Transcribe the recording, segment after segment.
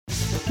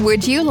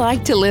Would you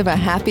like to live a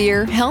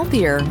happier,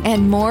 healthier,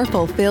 and more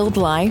fulfilled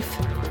life?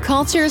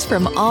 Cultures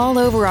from all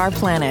over our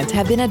planet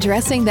have been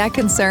addressing that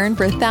concern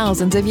for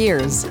thousands of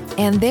years,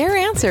 and their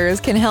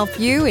answers can help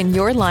you in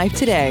your life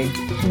today.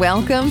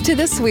 Welcome to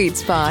The Sweet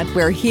Spot,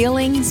 where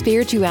healing,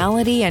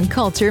 spirituality, and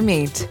culture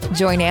meet.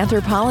 Join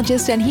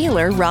anthropologist and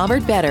healer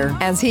Robert Better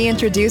as he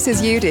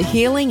introduces you to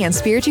healing and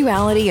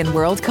spirituality in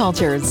world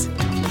cultures.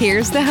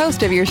 Here's the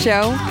host of your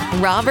show,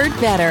 Robert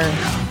Better.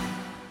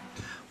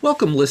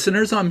 Welcome,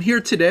 listeners. I'm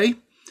here today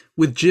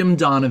with Jim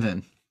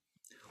Donovan.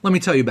 Let me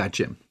tell you about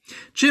Jim.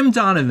 Jim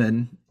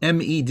Donovan,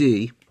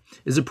 M.E.D.,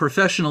 is a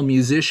professional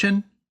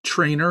musician,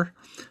 trainer,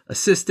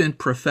 assistant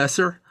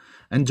professor,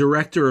 and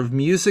director of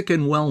music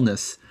and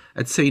wellness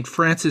at St.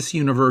 Francis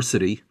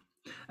University,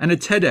 and a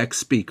TEDx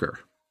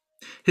speaker.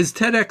 His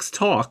TEDx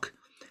talk,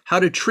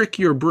 How to Trick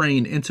Your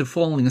Brain into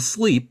Falling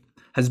Asleep,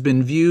 has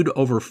been viewed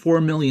over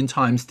 4 million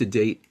times to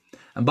date.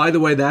 And by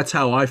the way, that's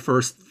how I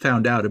first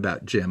found out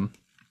about Jim.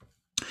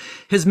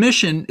 His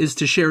mission is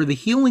to share the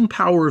healing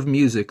power of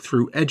music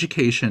through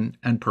education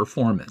and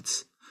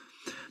performance.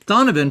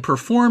 Donovan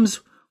performs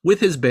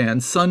with his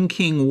band Sun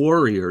King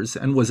Warriors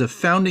and was a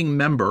founding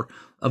member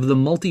of the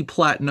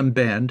multi-platinum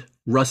band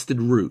Rusted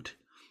Root.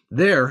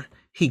 There,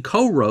 he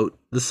co-wrote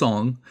the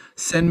song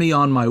Send Me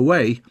On My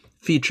Way,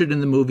 featured in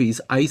the movies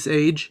Ice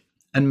Age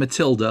and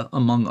Matilda,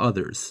 among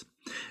others.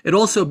 It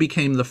also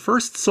became the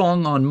first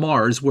song on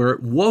Mars where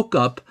it woke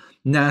up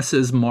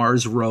NASA's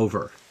Mars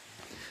rover.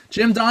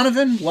 Jim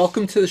Donovan,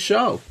 welcome to the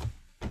show.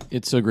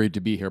 It's so great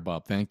to be here,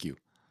 Bob. Thank you.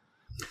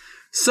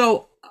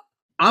 So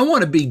I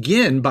want to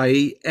begin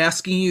by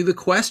asking you the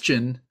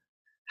question,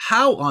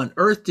 how on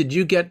earth did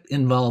you get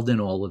involved in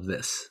all of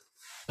this?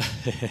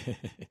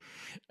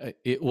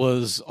 It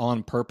was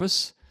on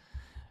purpose.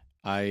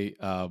 I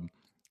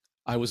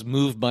was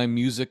moved by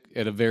music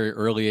at a very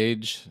early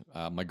age.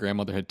 My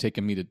grandmother had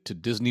taken me to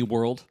Disney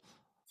World.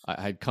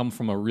 I had come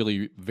from a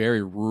really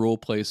very rural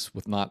place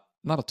with not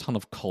a ton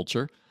of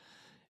culture.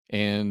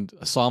 And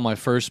I saw my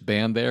first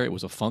band there. It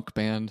was a funk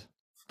band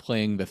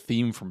playing the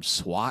theme from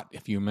SWAT,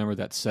 if you remember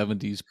that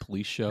 70s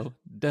police show.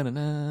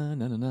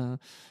 Da-na-na-na-na-na.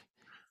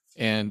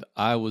 And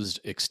I was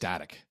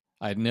ecstatic.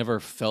 I had never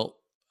felt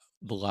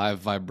the live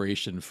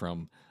vibration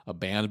from a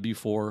band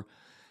before.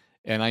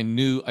 And I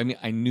knew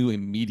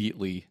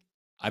immediately,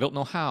 I don't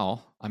know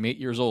how, I'm 8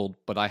 years old,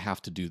 but I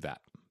have to do that.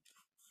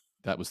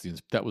 That was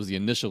the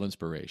initial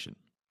inspiration.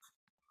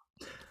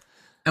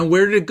 And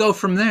where did it go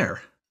from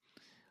there?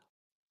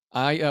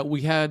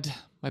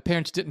 My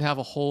parents didn't have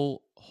a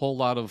whole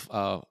lot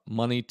of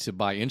money to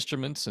buy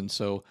instruments, and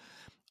so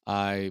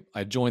I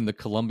joined the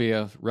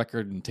Columbia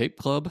Record and Tape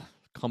Club,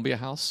 Columbia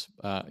House,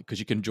 because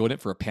you can join it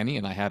for a penny,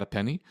 and I had a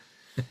penny.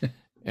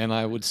 And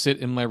I would sit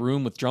in my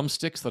room with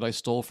drumsticks that I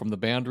stole from the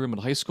band room in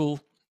high school,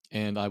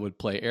 and I would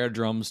play air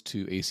drums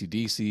to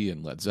AC/DC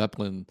and Led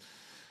Zeppelin,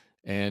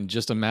 and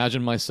just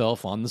imagine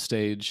myself on the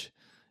stage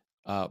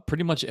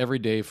pretty much every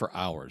day for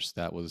hours.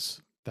 That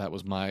was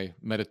my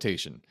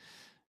meditation.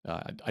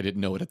 I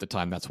didn't know it at the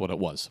time. That's what it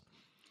was.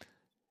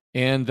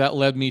 And that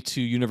led me to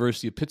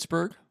University of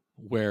Pittsburgh,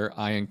 where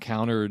I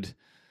encountered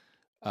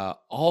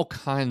all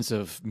kinds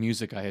of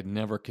music I had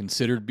never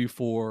considered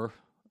before.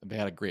 They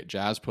had a great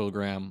jazz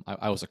program.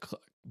 I was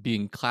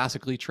being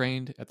classically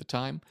trained at the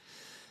time.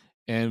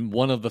 And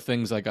one of the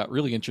things I got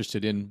really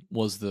interested in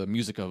was the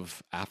music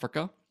of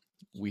Africa.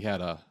 We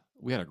had a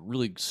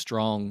really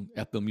strong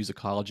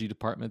ethnomusicology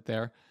department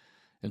there.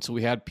 And so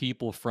we had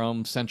people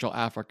from Central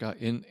Africa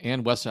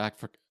and West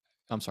Africa,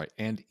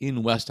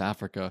 in West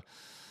Africa,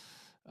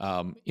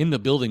 in the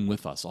building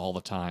with us all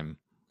the time.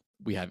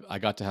 I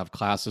got to have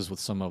classes with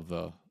some of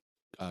the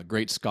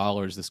great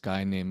scholars. This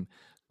guy named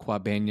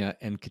Kwabena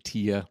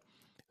Nkatia,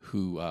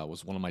 who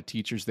was one of my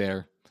teachers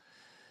there,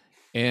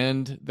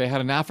 and they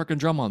had an African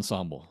drum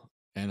ensemble.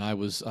 And I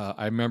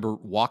remember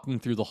walking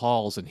through the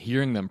halls and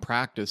hearing them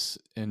practice,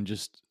 and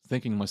just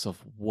thinking to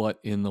myself, "What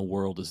in the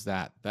world is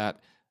that?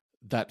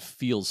 That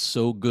feels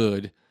so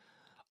good.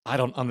 I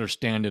don't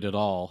understand it at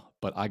all,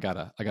 but I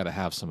gotta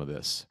have some of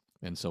this."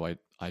 And so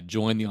I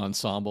joined the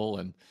ensemble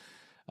and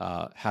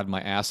had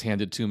my ass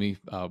handed to me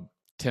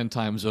 10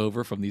 times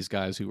over from these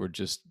guys who were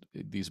just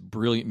these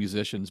brilliant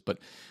musicians, but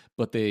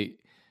they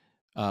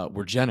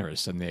were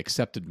generous, and they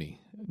accepted me.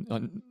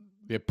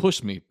 They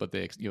pushed me, but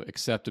they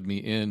accepted me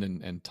in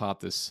and taught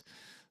this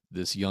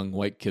young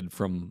white kid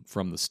from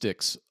the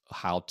sticks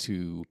how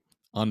to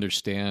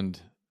understand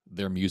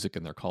their music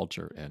and their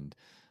culture, and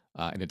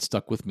it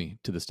stuck with me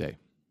to this day.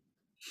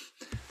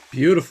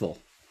 Beautiful.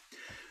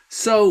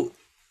 So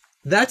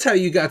that's how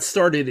you got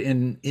started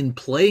in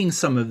playing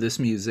some of this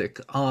music.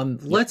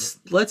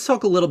 Let's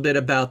talk a little bit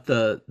about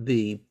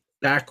the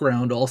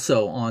background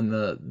also on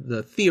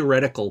the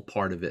theoretical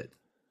part of it.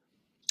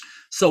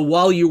 So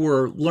while you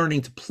were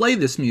learning to play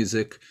this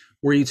music,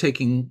 were you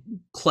taking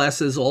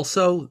classes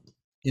also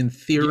in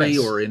theory? Yes.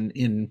 Or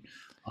in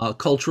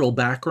cultural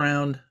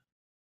background?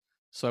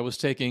 So I was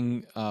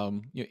taking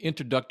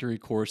introductory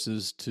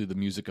courses to the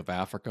music of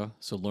Africa.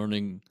 So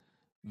learning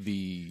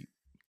the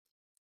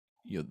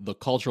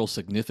cultural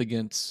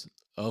significance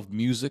of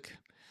music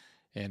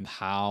and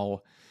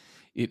how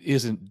it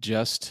isn't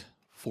just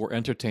for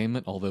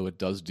entertainment, although it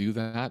does do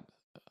that.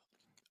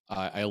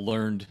 I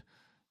learned,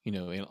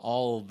 in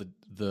all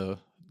the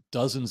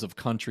dozens of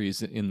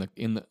countries in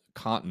the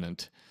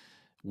continent,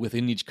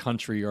 within each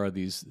country are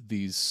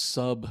these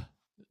sub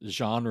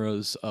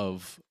genres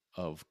of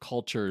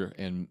culture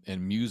and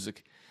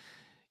music.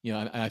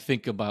 And I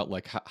think about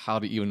like how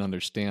to even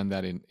understand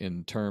that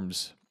in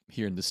terms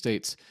here in the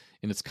States.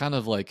 And it's kind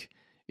of like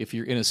if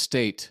you're in a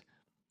state,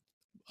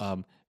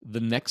 the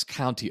next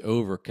county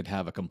over could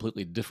have a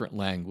completely different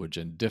language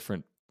and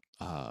different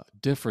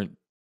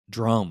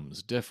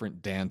drums,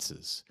 different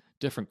dances,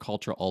 different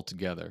culture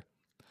altogether.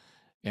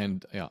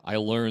 And I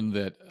learned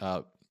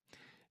that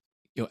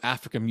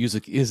African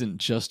music isn't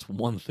just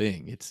one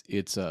thing.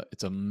 It's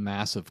a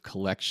massive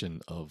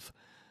collection of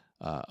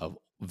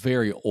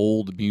very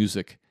old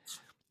music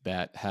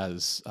that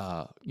has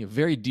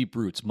very deep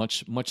roots,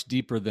 much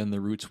deeper than the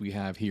roots we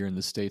have here in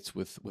the States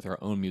with our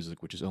own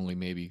music, which is only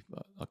maybe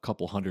a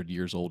couple hundred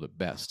years old at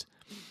best.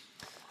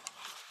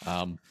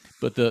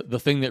 But the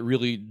thing that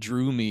really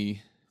drew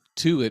me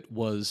to it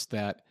was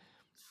that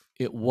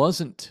it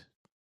wasn't.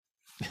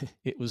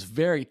 It was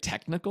very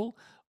technical,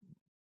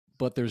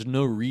 but there's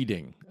no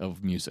reading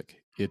of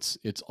music.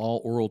 It's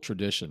all oral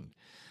tradition.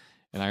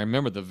 And I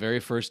remember the very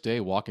first day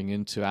walking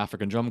into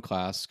African drum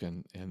class,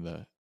 and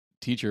the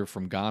teacher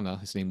from Ghana,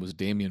 his name was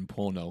Damien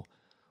Pono,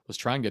 was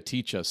trying to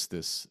teach us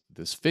this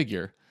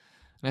figure.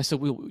 And I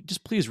said, well,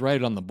 just please write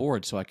it on the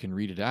board so I can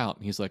read it out.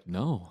 And he's like,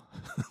 no,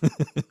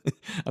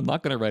 I'm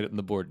not going to write it on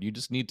the board. You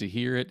just need to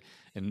hear it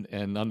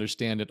and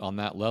understand it on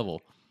that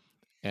level.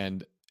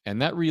 And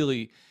that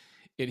really,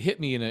 it hit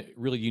me in a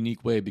really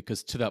unique way,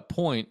 because to that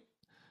point,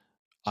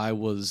 I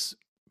was,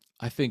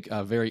 I think,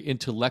 very much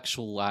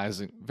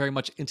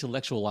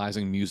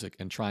intellectualizing music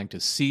and trying to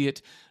see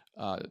it,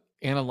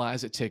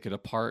 analyze it, take it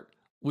apart,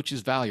 which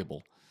is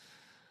valuable.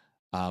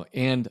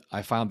 And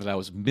I found that I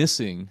was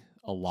missing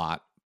a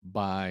lot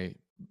by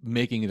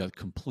making it a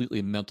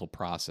completely mental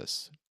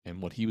process.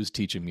 And what he was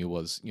teaching me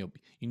was, you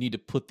need to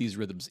put these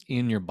rhythms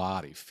in your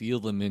body, feel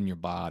them in your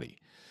body,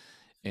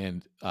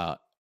 and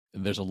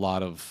there's a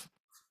lot of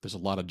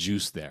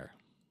juice there.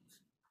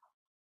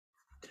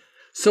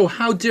 So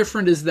how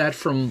different is that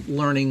from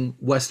learning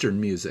Western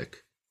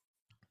music?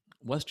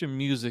 Western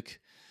music,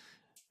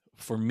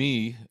 for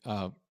me,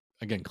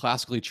 again,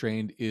 classically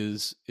trained,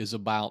 is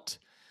about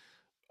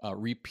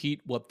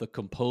repeat what the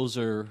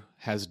composer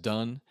has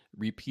done,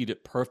 repeat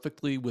it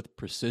perfectly with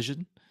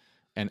precision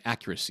and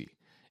accuracy.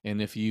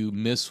 And if you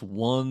miss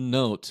one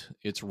note,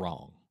 it's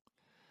wrong,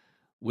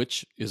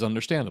 which is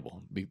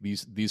understandable.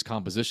 These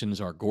compositions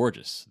are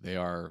gorgeous. They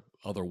are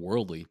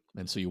otherworldly,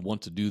 and so you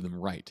want to do them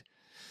right.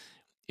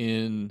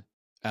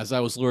 As I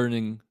was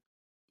learning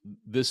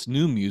this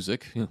new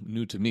music,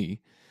 new to me,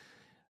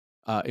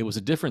 it was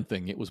a different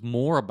thing. It was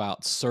more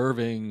about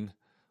serving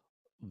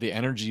the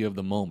energy of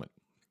the moment.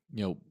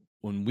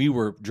 When we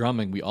were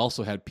drumming, we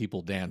also had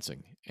people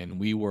dancing, and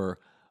we were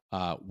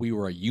a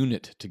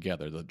unit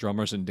together. The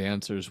drummers and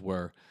dancers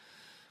were,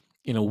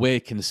 in a way,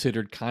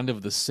 considered kind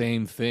of the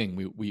same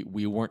thing.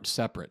 We weren't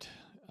separate,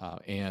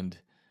 and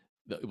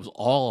it was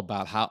all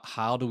about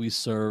how do we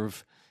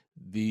serve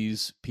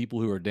these people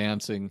who are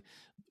dancing,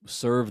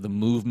 serve the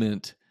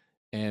movement,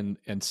 and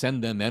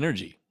send them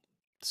energy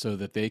so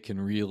that they can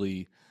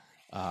really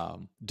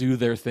do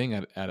their thing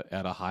at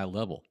a high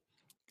level.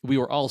 We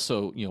were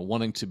also,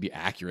 wanting to be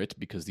accurate,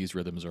 because these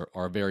rhythms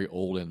are very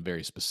old and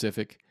very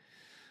specific,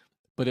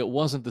 but it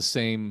wasn't the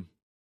same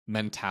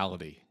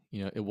mentality.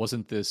 It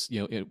wasn't this,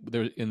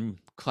 there in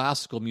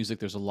classical music,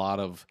 there's a lot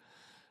of,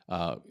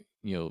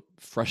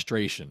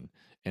 frustration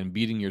and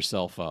beating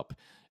yourself up,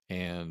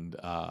 and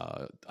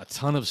a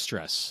ton of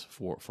stress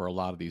for a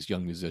lot of these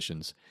young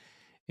musicians.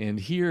 And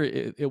here,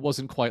 it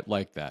wasn't quite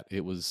like that.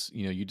 It was,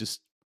 you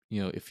just,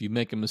 if you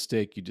make a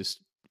mistake,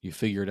 you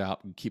figure it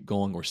out and keep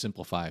going, or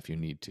simplify if you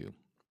need to.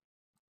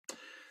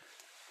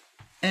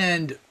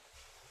 And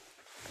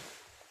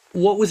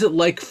what was it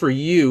like for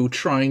you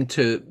trying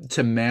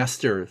to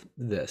master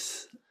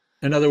this?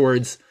 In other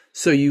words,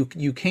 so you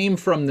came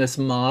from this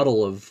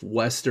model of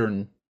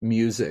Western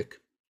music,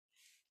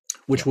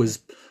 which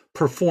was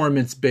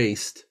performance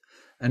based,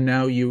 and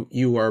now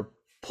you are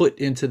put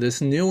into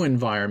this new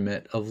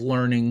environment of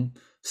learning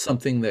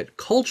something that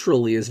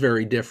culturally is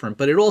very different,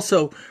 but it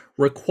also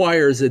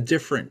requires a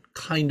different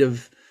kind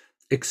of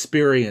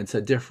experience,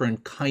 a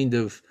different kind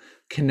of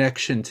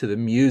connection to the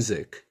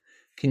music.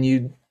 Can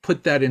you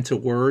put that into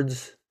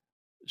words?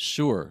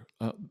 Sure.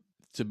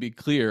 To be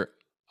clear,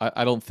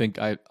 I don't think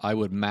I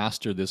would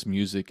master this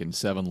music in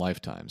 7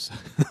 lifetimes.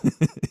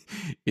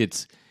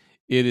 It's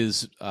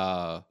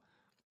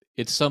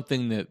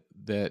something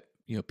that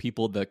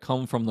people that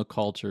come from the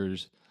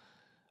cultures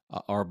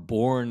are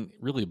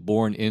really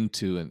born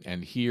into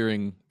and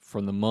hearing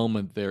from the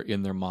moment they're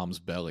in their mom's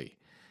belly.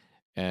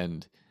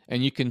 And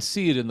you can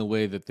see it in the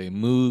way that they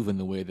move, and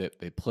the way that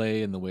they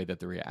play, and the way that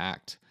they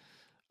react.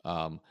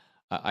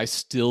 I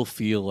still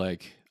feel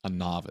like a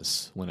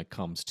novice when it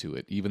comes to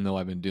it, even though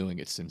I've been doing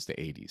it since the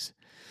 80s.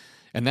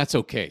 And that's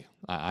okay.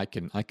 I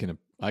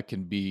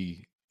can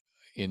be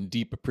in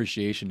deep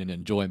appreciation and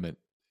enjoyment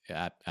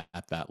at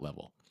that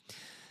level.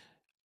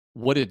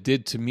 What it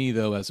did to me,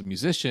 though, as a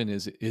musician,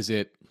 is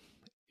it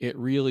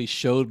really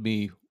showed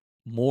me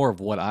more of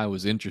what I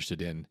was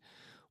interested in,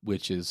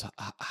 which is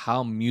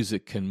how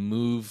music can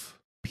move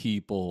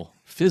people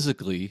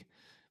physically,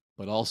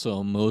 but also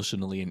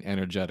emotionally and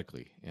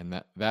energetically.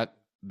 And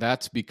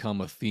that's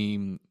become a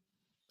theme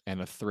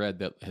and a thread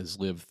that has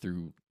lived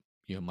through,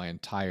 you know, my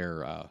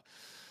entire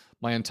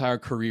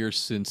career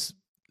since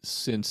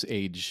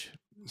age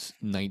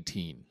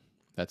 19.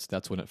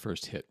 That's when it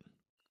first hit.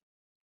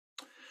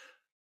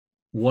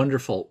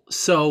 Wonderful.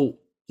 So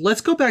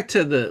let's go back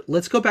to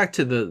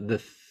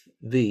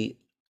the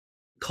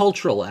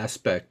cultural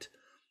aspect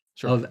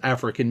Sure. of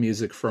African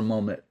music for a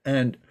moment.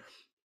 And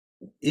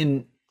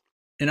in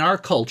our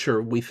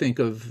culture, we think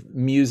of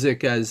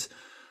music as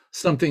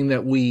something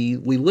that we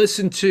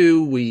listen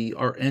to, we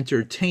are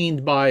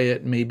entertained by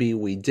it, maybe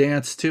we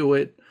dance to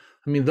it.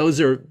 I mean, those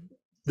are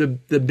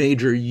the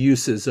major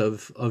uses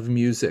of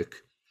music.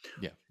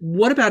 Yeah.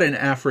 What about in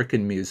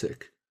African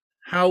music?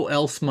 How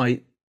else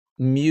might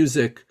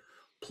music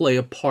play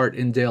a part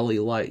in daily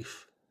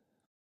life?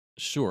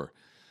 Sure.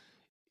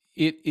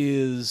 It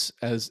is,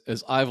 as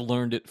I've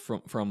learned it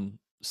from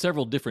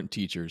several different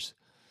teachers,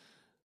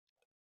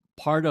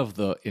 part of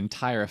the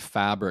entire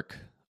fabric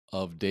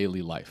of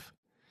daily life.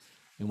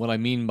 And what I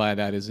mean by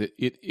that is it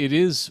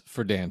is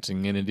for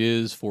dancing, and it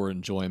is for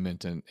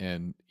enjoyment,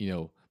 and you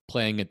know,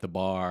 playing at the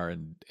bar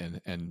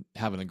and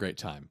having a great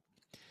time.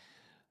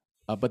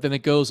 But then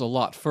it goes a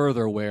lot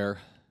further, where,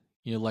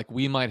 you know, like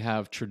we might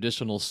have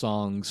traditional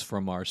songs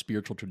from our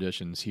spiritual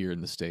traditions here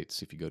in the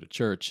States if you go to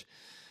church,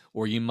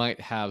 or you might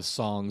have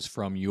songs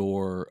from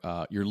your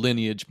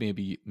lineage.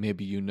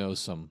 Maybe you know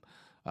some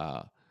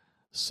of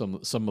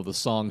the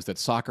songs that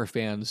soccer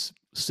fans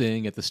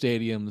sing at the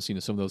stadiums. You know,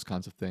 some of those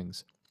kinds of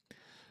things.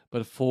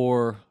 But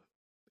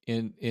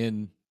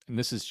and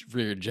this is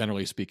very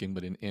generally speaking,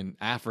 but in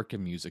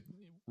African music,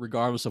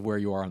 regardless of where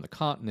you are on the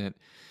continent,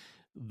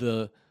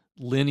 the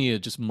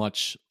lineage is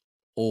much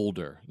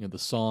older. You know, the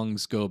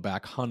songs go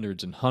back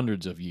hundreds and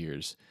hundreds of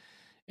years,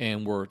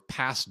 and were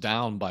passed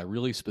down by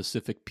really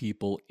specific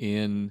people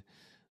in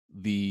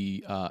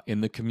the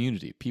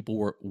community.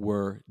 People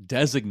were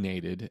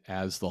designated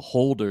as the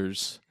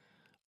holders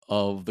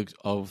of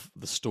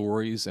the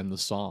stories and the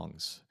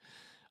songs.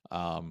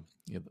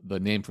 You know, the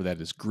name for that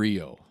is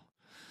griot,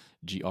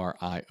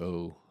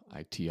 Grioit,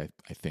 I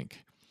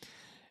think.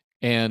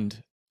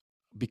 And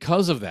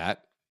because of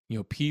that, you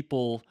know,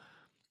 people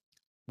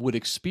would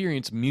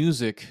experience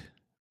music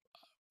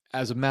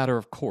as a matter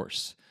of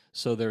course.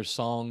 So there's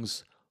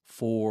songs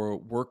for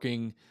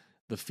working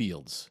the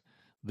fields.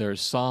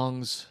 There's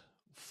songs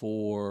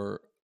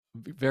for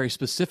very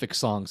specific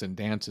songs and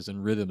dances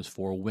and rhythms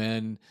for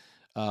when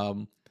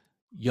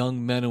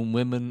young men and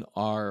women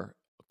are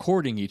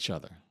courting each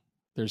other.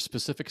 There's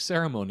specific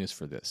ceremonies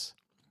for this.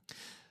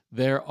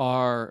 There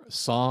are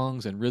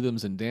songs and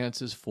rhythms and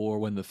dances for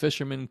when the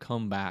fishermen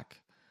come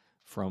back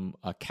from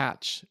a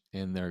catch,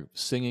 and they're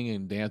singing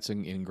and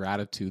dancing in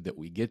gratitude that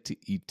we get to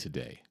eat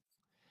today.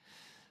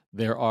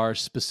 There are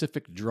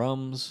specific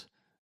drums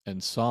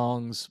and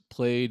songs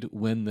played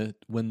when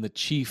the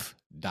chief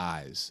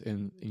dies,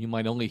 and you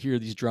might only hear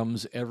these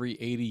drums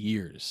every 80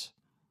 years.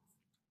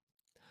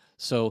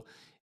 So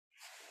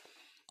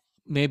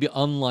maybe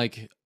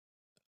unlike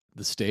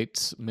the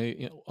States,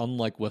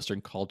 unlike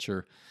Western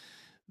culture,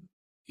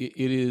 it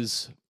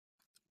is,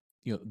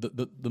 you know,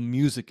 the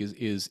music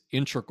is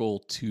integral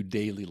to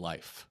daily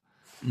life,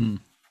 and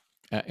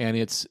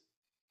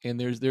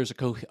there's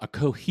a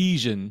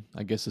cohesion,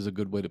 I guess is a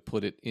good way to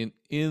put it,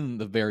 in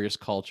the various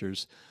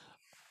cultures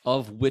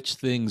of which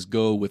things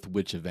go with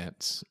which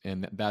events,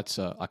 and that's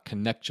a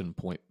connection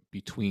point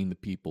between the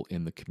people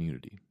in the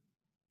community.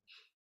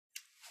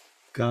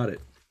 Got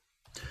it.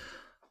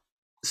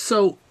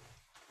 So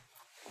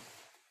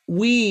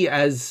we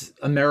as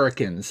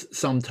Americans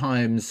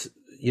sometimes,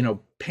 you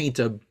know, paint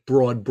a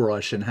broad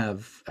brush and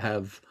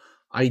have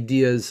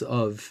ideas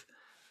of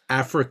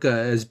Africa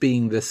as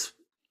being this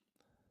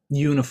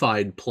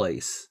unified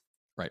place.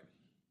 Right.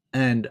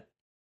 And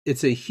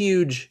it's a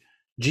huge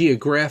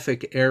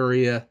geographic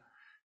area.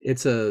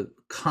 It's a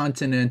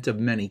continent of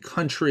many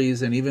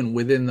countries, and even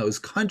within those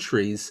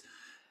countries,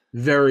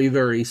 very,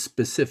 very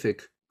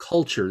specific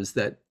cultures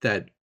that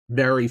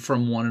vary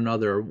from one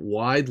another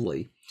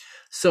widely.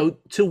 So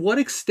to what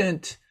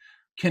extent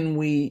can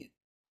we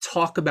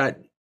talk about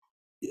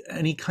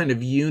any kind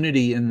of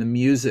unity in the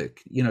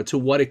music? You know, to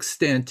what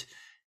extent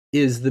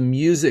is the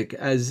music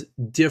as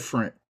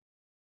different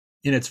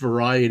in its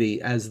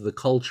variety as the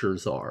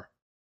cultures are?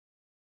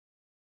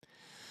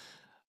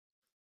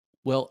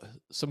 Well,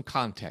 some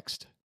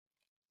context.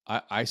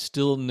 I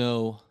still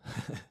know,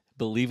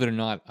 believe it or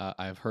not,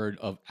 I've heard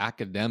of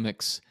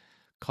academics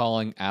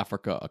calling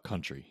Africa a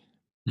country,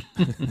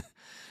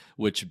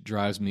 which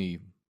drives me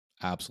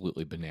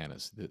absolutely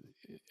bananas.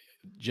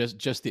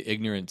 just the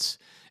ignorance,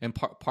 and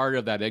part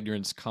of that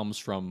ignorance comes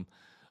from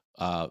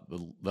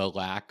the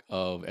lack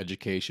of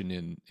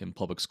education in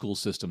public school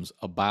systems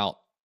about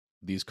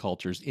these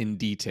cultures in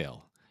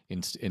detail,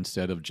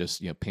 instead of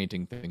just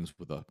painting things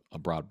with a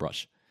broad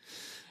brush.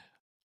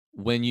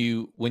 When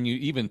you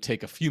even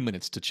take a few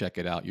minutes to check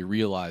it out, you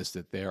realize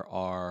that there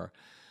are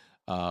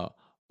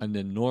an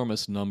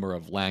enormous number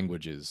of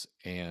languages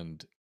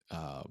and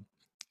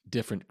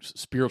different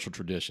spiritual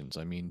traditions.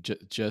 I mean,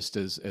 just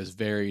as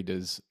varied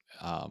as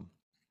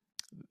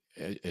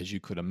you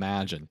could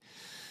imagine.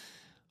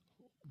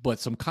 But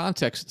some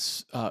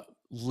context,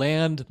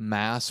 land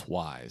mass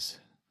wise.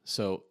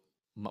 So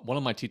one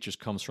of my teachers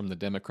comes from the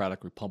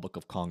Democratic Republic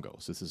of Congo.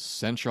 So this is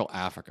Central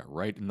Africa,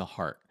 right in the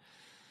heart.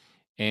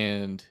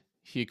 And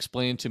he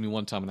explained to me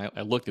one time, and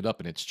I looked it up,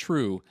 and it's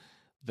true,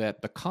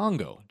 that the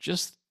Congo,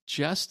 just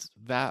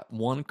that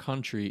one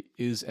country,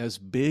 is as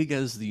big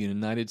as the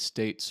United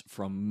States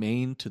from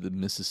Maine to the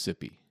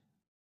Mississippi.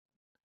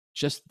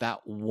 Just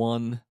that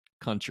one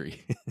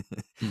country.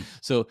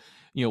 So,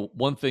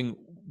 one thing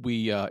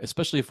we,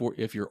 especially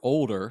if you're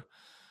older,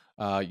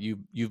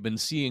 you've been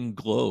seeing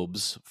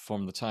globes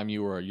from the time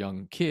you were a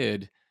young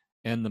kid,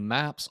 and the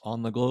maps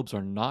on the globes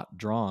are not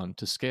drawn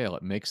to scale.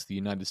 It makes the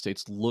United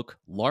States look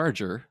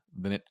larger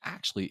than it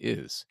actually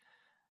is.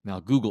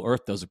 Now, Google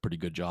Earth does a pretty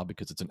good job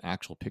because it's an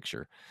actual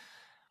picture.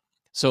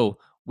 So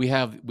we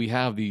have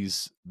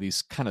these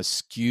kind of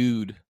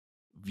skewed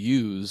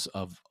views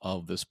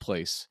of this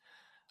place.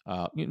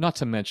 Not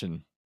to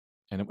mention,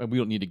 and we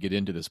don't need to get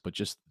into this, but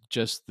just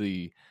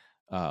the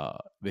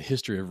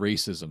history of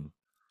racism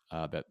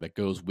that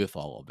goes with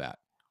all of that.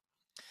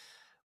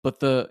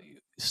 But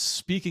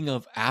speaking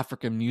of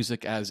African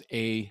music as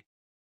a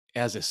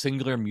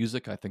singular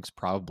music, I think is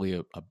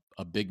probably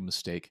a big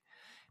mistake,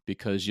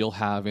 because you'll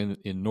have in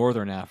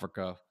Northern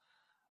Africa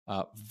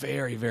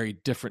very, very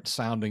different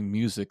sounding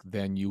music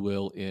than you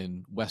will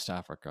in West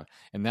Africa,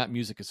 and that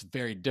music is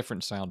very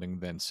different sounding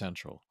than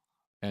Central,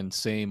 and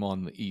same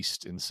on the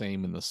East, and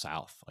same in the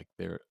South. Like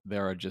they're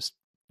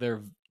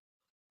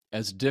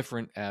as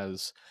different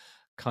as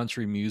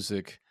country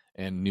music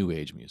and New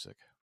Age music.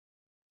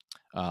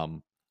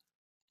 One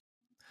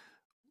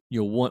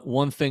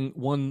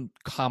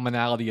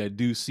commonality I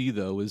do see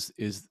though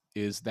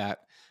is that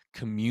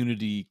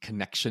community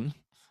connection,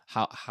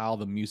 how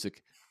the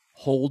music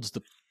holds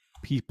the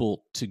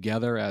people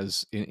together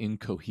as in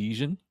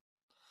cohesion,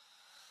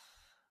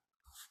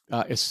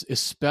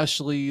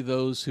 especially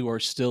those who are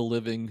still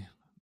living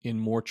in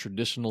more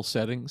traditional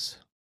settings.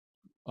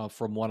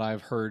 From what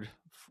I've heard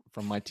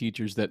from my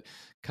teachers, that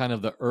kind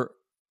of the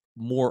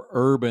more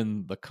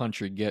urban the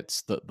country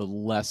gets, the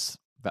less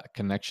that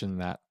connection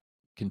that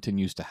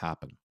continues to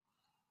happen,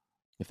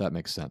 if that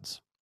makes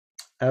sense.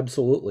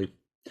 Absolutely.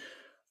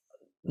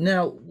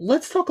 Now,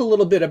 let's talk a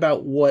little bit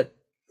about what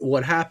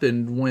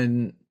happened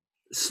when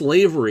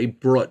slavery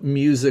brought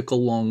music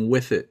along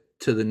with it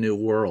to the New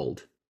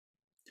World.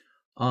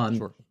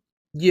 Sure.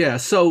 Yeah,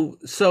 so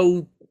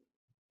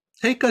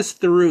take us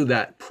through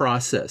that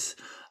process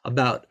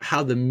about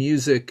how the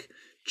music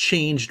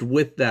changed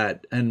with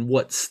that and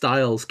what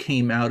styles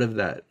came out of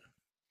that.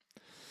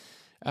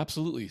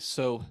 Absolutely.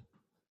 So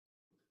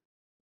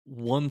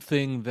one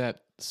thing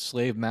that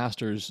slave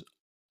masters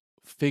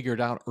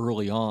figured out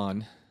early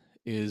on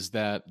is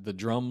that the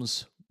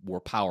drums were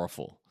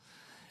powerful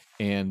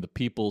and the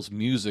people's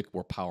music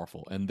were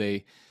powerful. And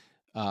they,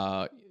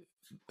 I've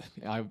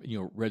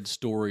read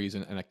stories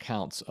and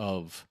accounts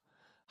of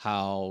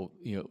how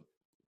the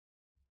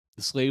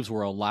slaves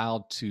were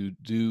allowed to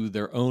do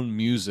their own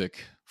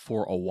music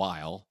for a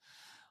while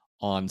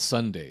on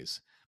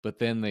Sundays, but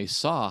then they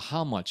saw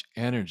how much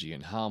energy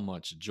and how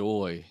much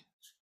joy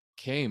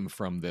came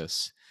from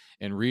this,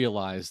 and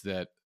realized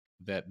that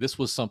this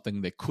was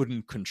something they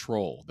couldn't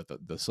control, that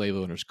the slave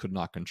owners could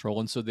not control,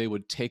 and so they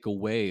would take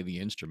away the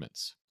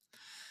instruments.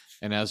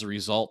 And as a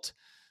result,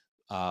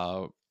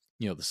 the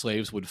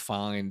slaves would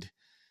find,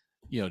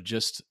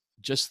 just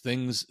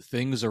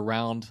things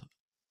around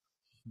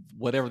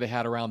whatever they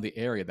had around the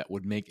area that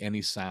would make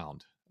any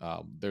sound.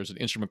 There's an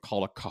instrument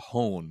called a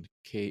cajon,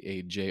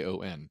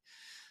 Kajon,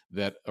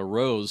 that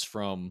arose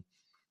from.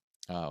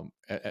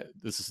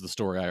 This is the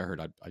story I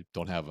heard. I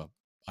don't have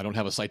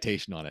a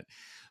citation on it,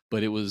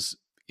 but it was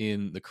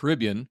in the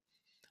Caribbean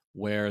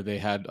where they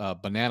had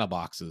banana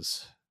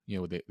boxes.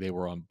 They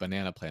were on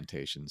banana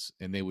plantations,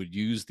 and they would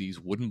use these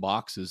wooden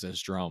boxes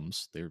as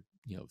drums. They're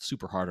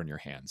super hard on your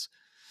hands,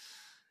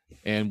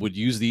 and would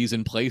use these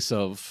in place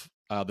of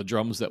the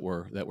drums that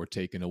were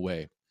taken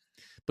away.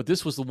 But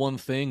this was the one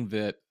thing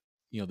that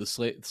the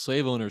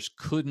slave owners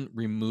couldn't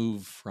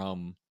remove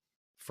from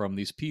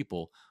these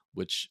people,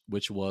 which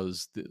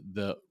was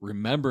the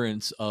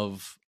remembrance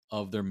of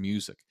their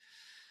music.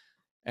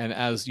 And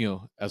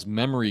as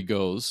memory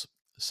goes,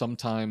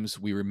 sometimes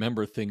we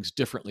remember things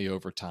differently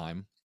over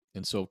time,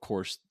 and so of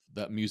course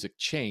that music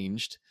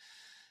changed,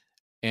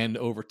 and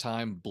over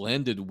time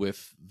blended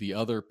with the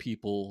other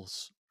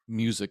people's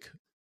music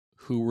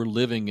who were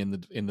living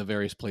in the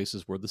various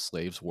places where the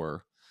slaves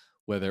were,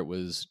 whether it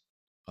was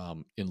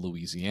in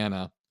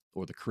Louisiana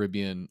or the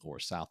Caribbean or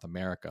South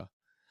America.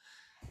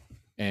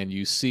 And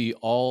you see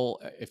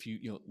if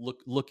you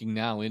looking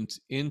now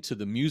into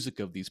the music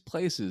of these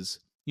places,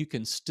 you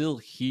can still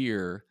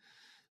hear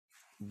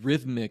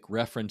rhythmic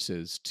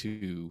references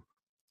to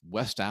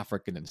West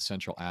African and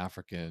Central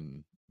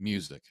African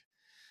music.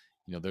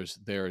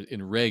 There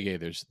in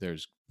reggae,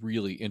 there's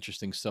really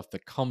interesting stuff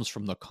that comes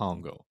from the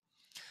Congo.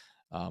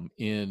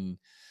 In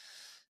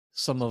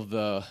some of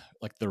the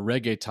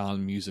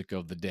reggaeton music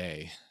of the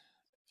day,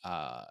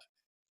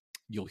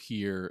 you'll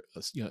hear,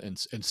 in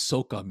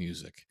soca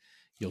music,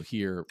 you'll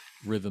hear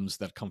rhythms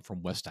that come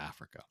from West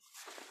Africa.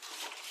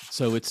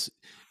 So it's,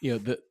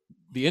 the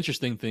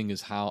interesting thing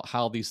is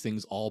how these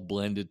things all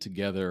blended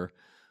together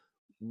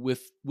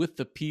with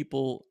the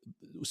people.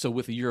 So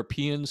with the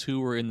Europeans who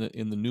were in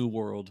the New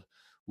World,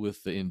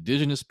 with the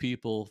indigenous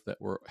people that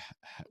were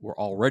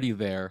already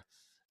there,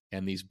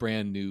 and these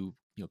brand new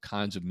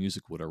kinds of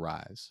music would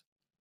arise.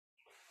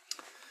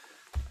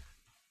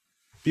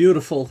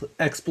 Beautiful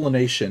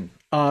explanation.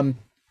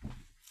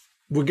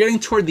 We're getting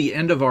toward the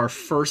end of our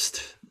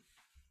first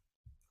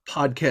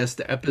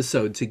podcast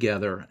episode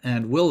together,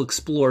 and we'll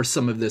explore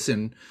some of this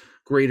in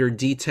greater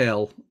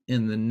detail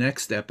in the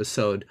next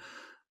episode.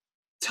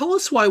 Tell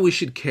us why we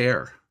should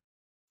care.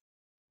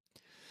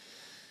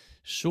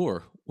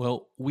 Sure.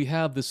 Well, we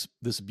have this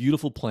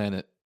beautiful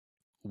planet.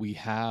 We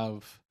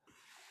have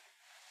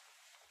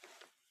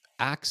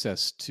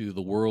access to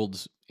the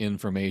world's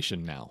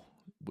information now.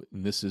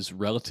 And this is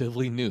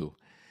relatively new.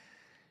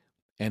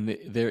 And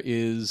there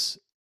is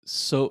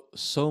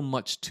so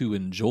much to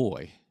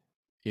enjoy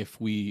if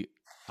we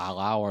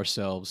allow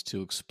ourselves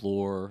to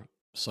explore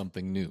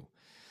something new.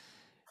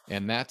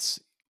 And that's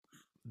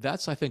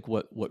I think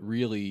what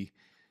really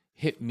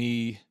hit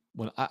me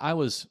when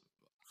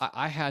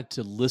I had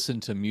to listen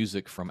to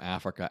music from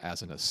Africa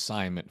as an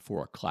assignment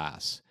for a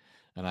class.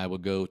 And I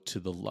would go to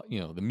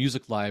the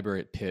music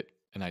library at Pitt,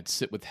 and I'd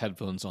sit with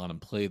headphones on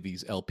and play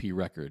these LP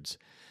records.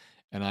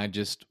 And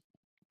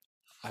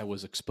I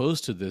was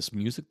exposed to this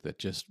music that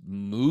just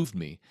moved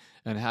me.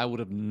 And I would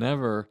have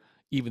never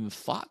even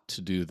thought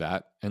to do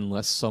that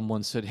unless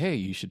someone said, hey,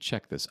 you should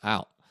check this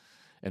out.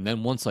 And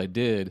then once I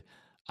did,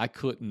 I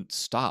couldn't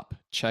stop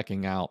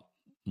checking out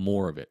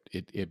more of it.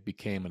 It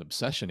became an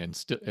obsession,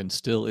 and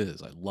still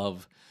is. I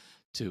love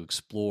to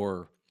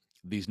explore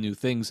these new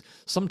things.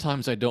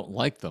 Sometimes I don't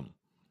like them.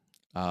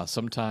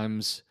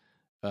 Sometimes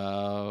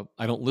I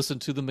don't listen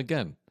to them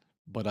again,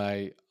 but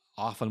I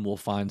often will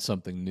find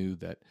something new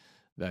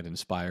that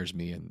inspires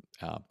me. And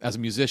as a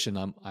musician,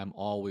 I'm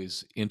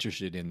always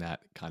interested in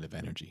that kind of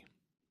energy.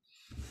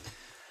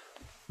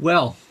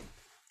 Well,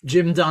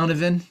 Jim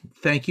Donovan,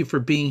 thank you for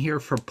being here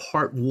for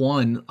part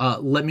one.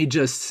 Let me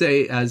just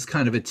say, as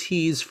kind of a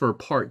tease for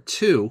part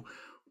two,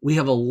 we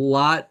have a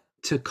lot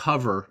to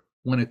cover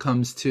when it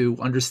comes to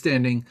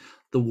understanding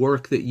the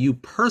work that you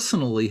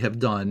personally have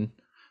done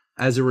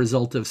as a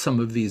result of some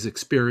of these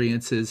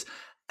experiences,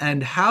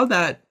 and how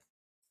that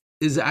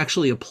is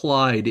actually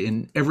applied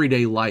in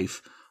everyday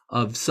life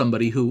of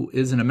somebody who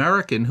is an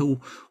American who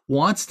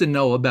wants to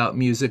know about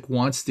music,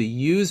 wants to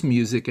use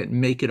music and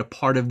make it a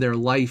part of their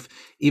life,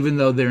 even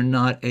though they're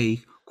not a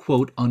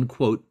quote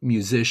unquote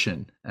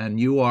musician. And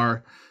you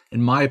are,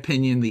 in my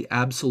opinion, the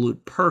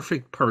absolute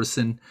perfect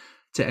person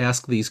to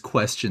ask these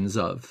questions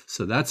of.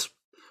 So that's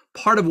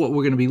part of what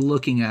we're going to be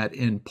looking at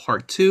in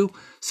part two.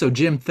 So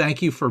Jim,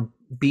 thank you for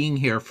being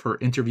here for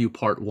interview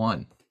part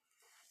one.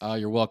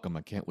 You're welcome.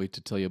 I can't wait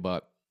to tell you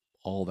about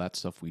all that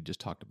stuff we just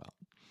talked about.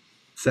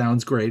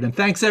 Sounds great. And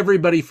thanks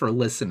everybody for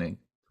listening.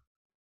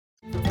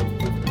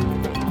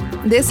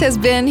 This has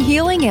been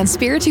Healing and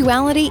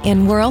Spirituality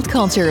in World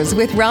Cultures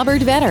with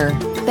Robert Vetter.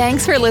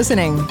 Thanks for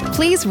listening.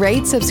 Please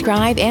rate,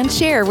 subscribe, and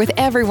share with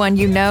everyone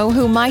you know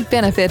who might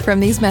benefit from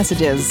these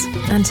messages.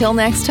 Until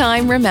next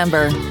time,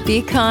 remember,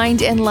 be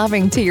kind and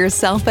loving to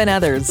yourself and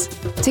others.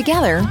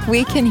 Together,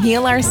 we can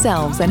heal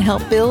ourselves and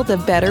help build a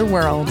better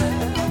world.